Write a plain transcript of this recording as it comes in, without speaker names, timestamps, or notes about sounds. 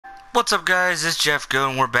What's up, guys? It's Jeff Go,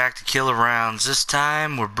 and we're back to Killer Rounds. This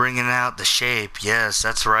time, we're bringing out the Shape. Yes,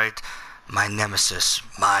 that's right. My nemesis,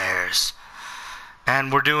 Myers.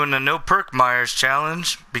 And we're doing a no perk Myers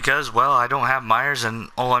challenge because, well, I don't have Myers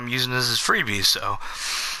and all I'm using is his freebies. So,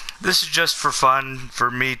 this is just for fun, for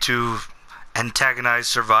me to antagonize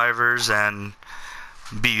survivors and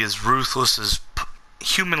be as ruthless as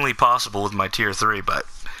humanly possible with my tier 3, but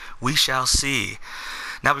we shall see.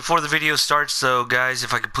 Now, before the video starts, though, guys,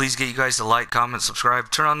 if I could please get you guys to like, comment,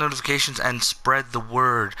 subscribe, turn on notifications, and spread the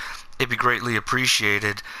word. It'd be greatly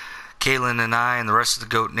appreciated. Kaylin and I and the rest of the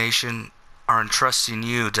Goat Nation are entrusting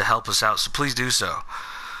you to help us out, so please do so.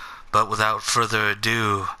 But without further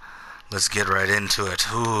ado, let's get right into it.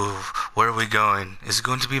 Ooh, where are we going? Is it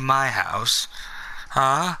going to be my house?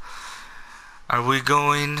 Huh? Are we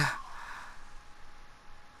going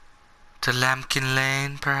to Lambkin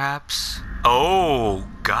Lane, perhaps? Oh,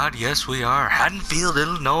 God, yes, we are. Haddonfield,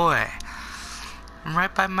 Illinois. I'm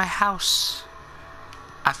right by my house.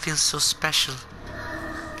 I feel so special.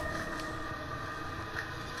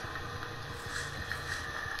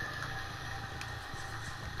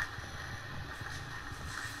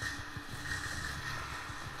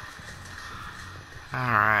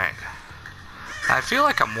 Alright. I feel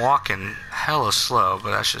like I'm walking hella slow,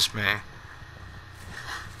 but that's just me.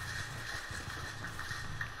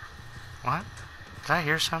 What? Did I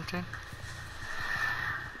hear something?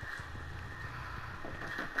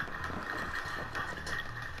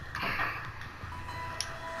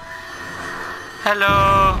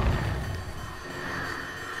 Hello?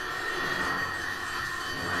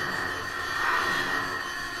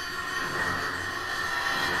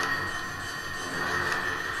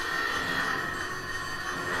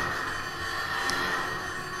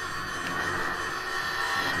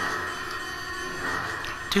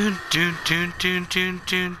 Doon, doon, doon, doon, doon,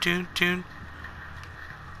 doon, doon, doon.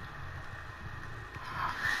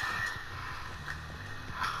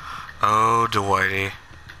 Oh, Dwighty.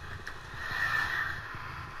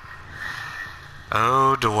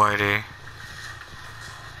 Oh, Dwighty.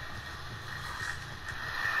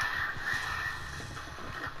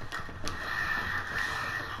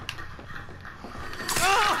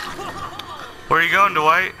 Where are you going,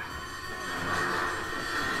 Dwight?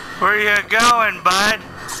 Where are you going, bud?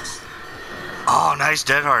 Oh, nice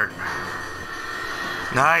dead heart.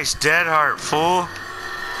 Nice dead heart, fool.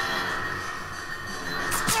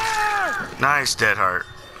 Nice dead heart.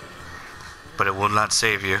 But it will not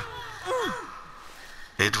save you.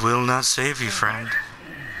 It will not save you, friend.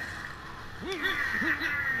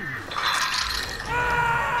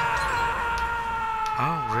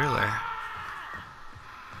 Oh, really?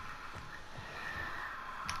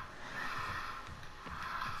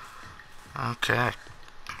 Okay.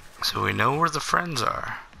 So we know where the friends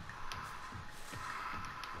are.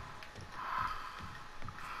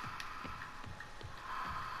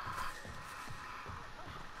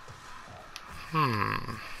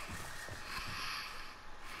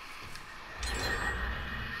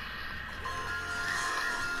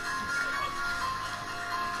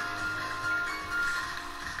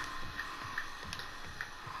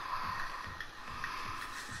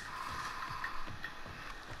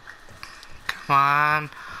 Come on.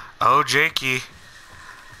 Oh, Jakey.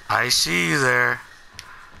 I see you there.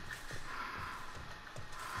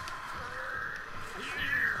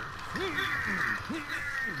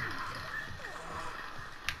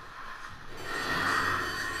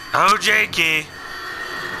 Oh, Jakey.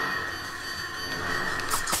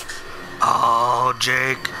 Oh,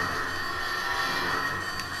 Jake.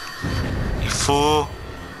 You fool.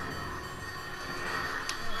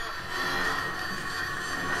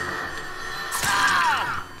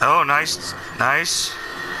 Oh, nice. Nice.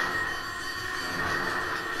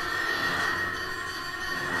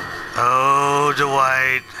 Oh,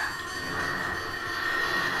 Dwight.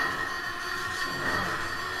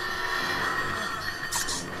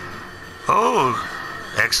 Oh,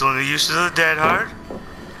 excellent use of the dead heart.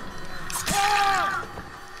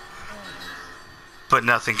 But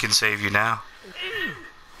nothing can save you now.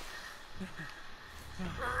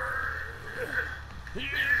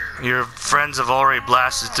 Your friends have already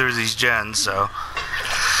blasted through these gens, so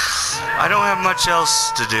I don't have much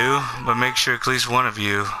else to do, but make sure at least one of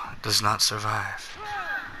you does not survive.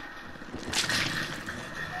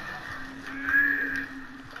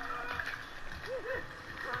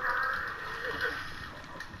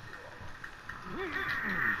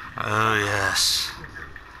 Oh, yes.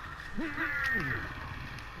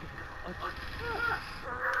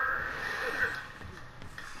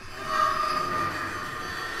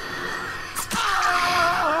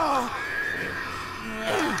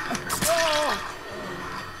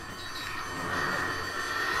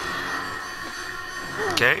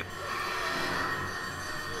 Okay.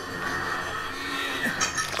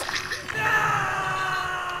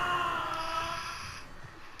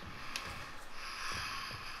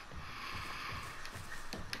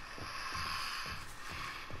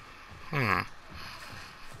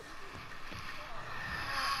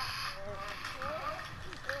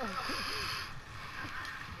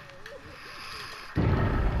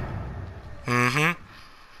 Mm-hmm.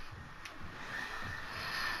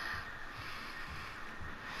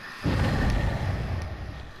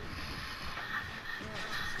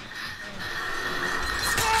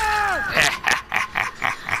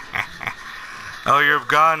 Oh, you're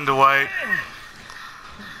gone, Dwight.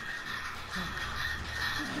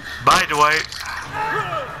 Bye, Dwight.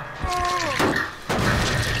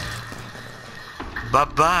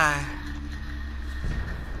 Bye-bye.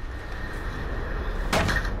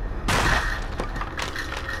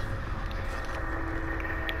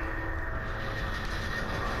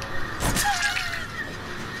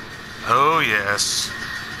 Oh, yes.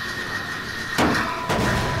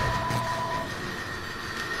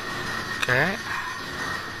 Okay.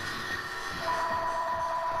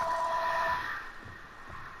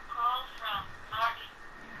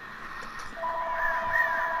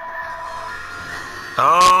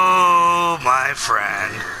 Oh, my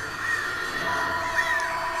friend.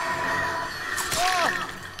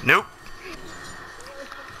 Nope.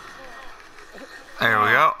 There we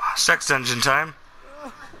go. Sex engine time.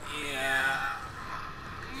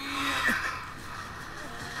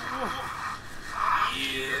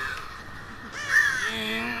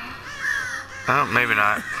 Oh, maybe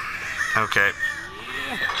not. Okay.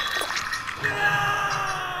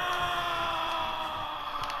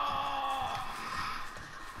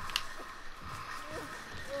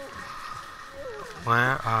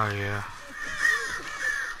 Where are you?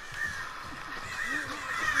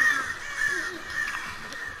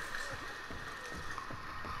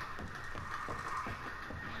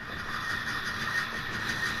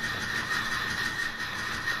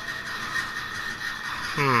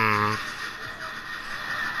 Hmm.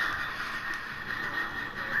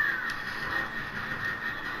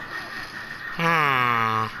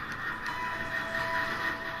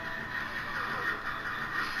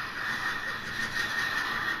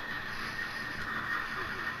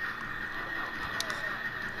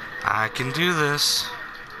 I can do this.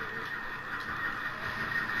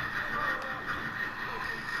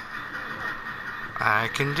 I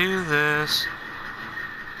can do this.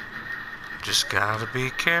 Just gotta be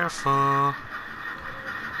careful.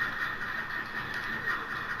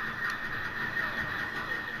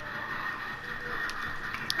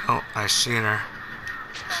 Oh, I seen her.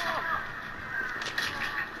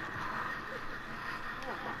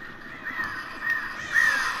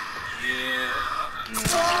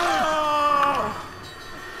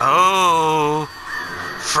 Oh,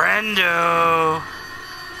 friendo.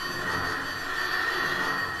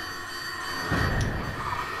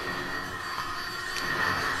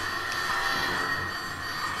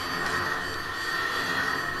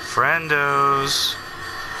 Friendos.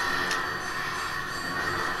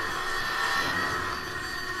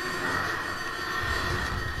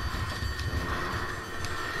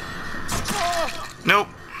 Nope.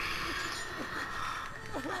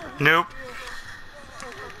 Nope.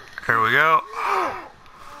 Here we go.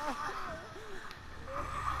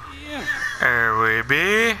 There we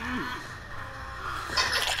be.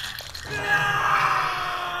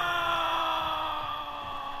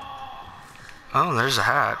 Oh, there's a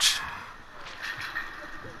hatch.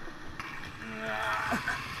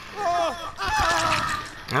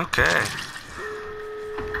 Okay.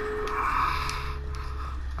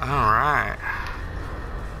 All right.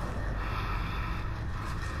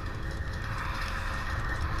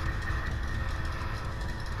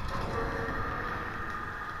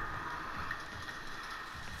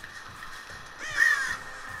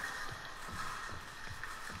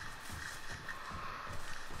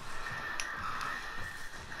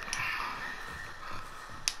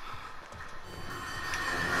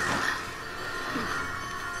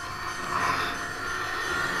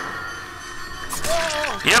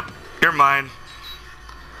 Yep, you're mine.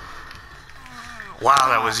 Wow,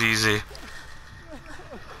 that was easy.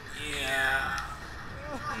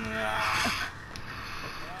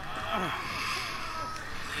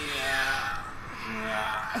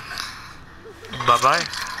 Bye-bye.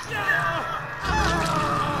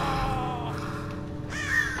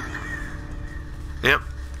 Yep,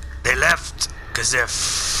 they left because they're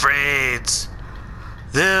afraid.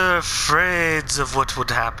 They're afraid of what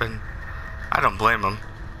would happen. I don't blame them.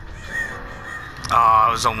 Oh,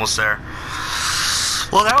 I was almost there.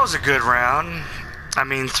 Well, that was a good round. I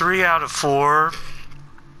mean, 3 out of 4.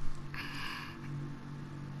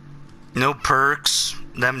 No perks.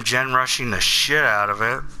 Them gen rushing the shit out of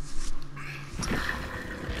it.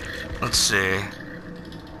 Let's see.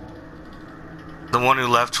 The one who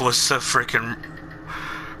left was the freaking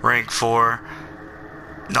rank 4.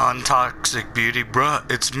 Non-toxic beauty. Bruh,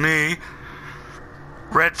 it's me.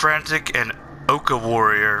 Red Frantic and Oka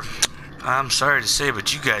Warrior. I'm sorry to say,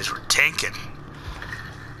 but you guys were tanking.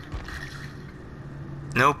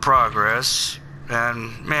 No progress.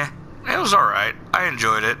 And meh. It was alright. I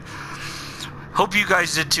enjoyed it. Hope you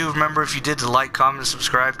guys did too. Remember, if you did, to like, comment,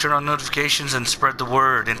 subscribe, turn on notifications, and spread the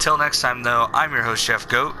word. Until next time, though, I'm your host, Chef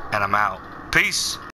Goat, and I'm out. Peace.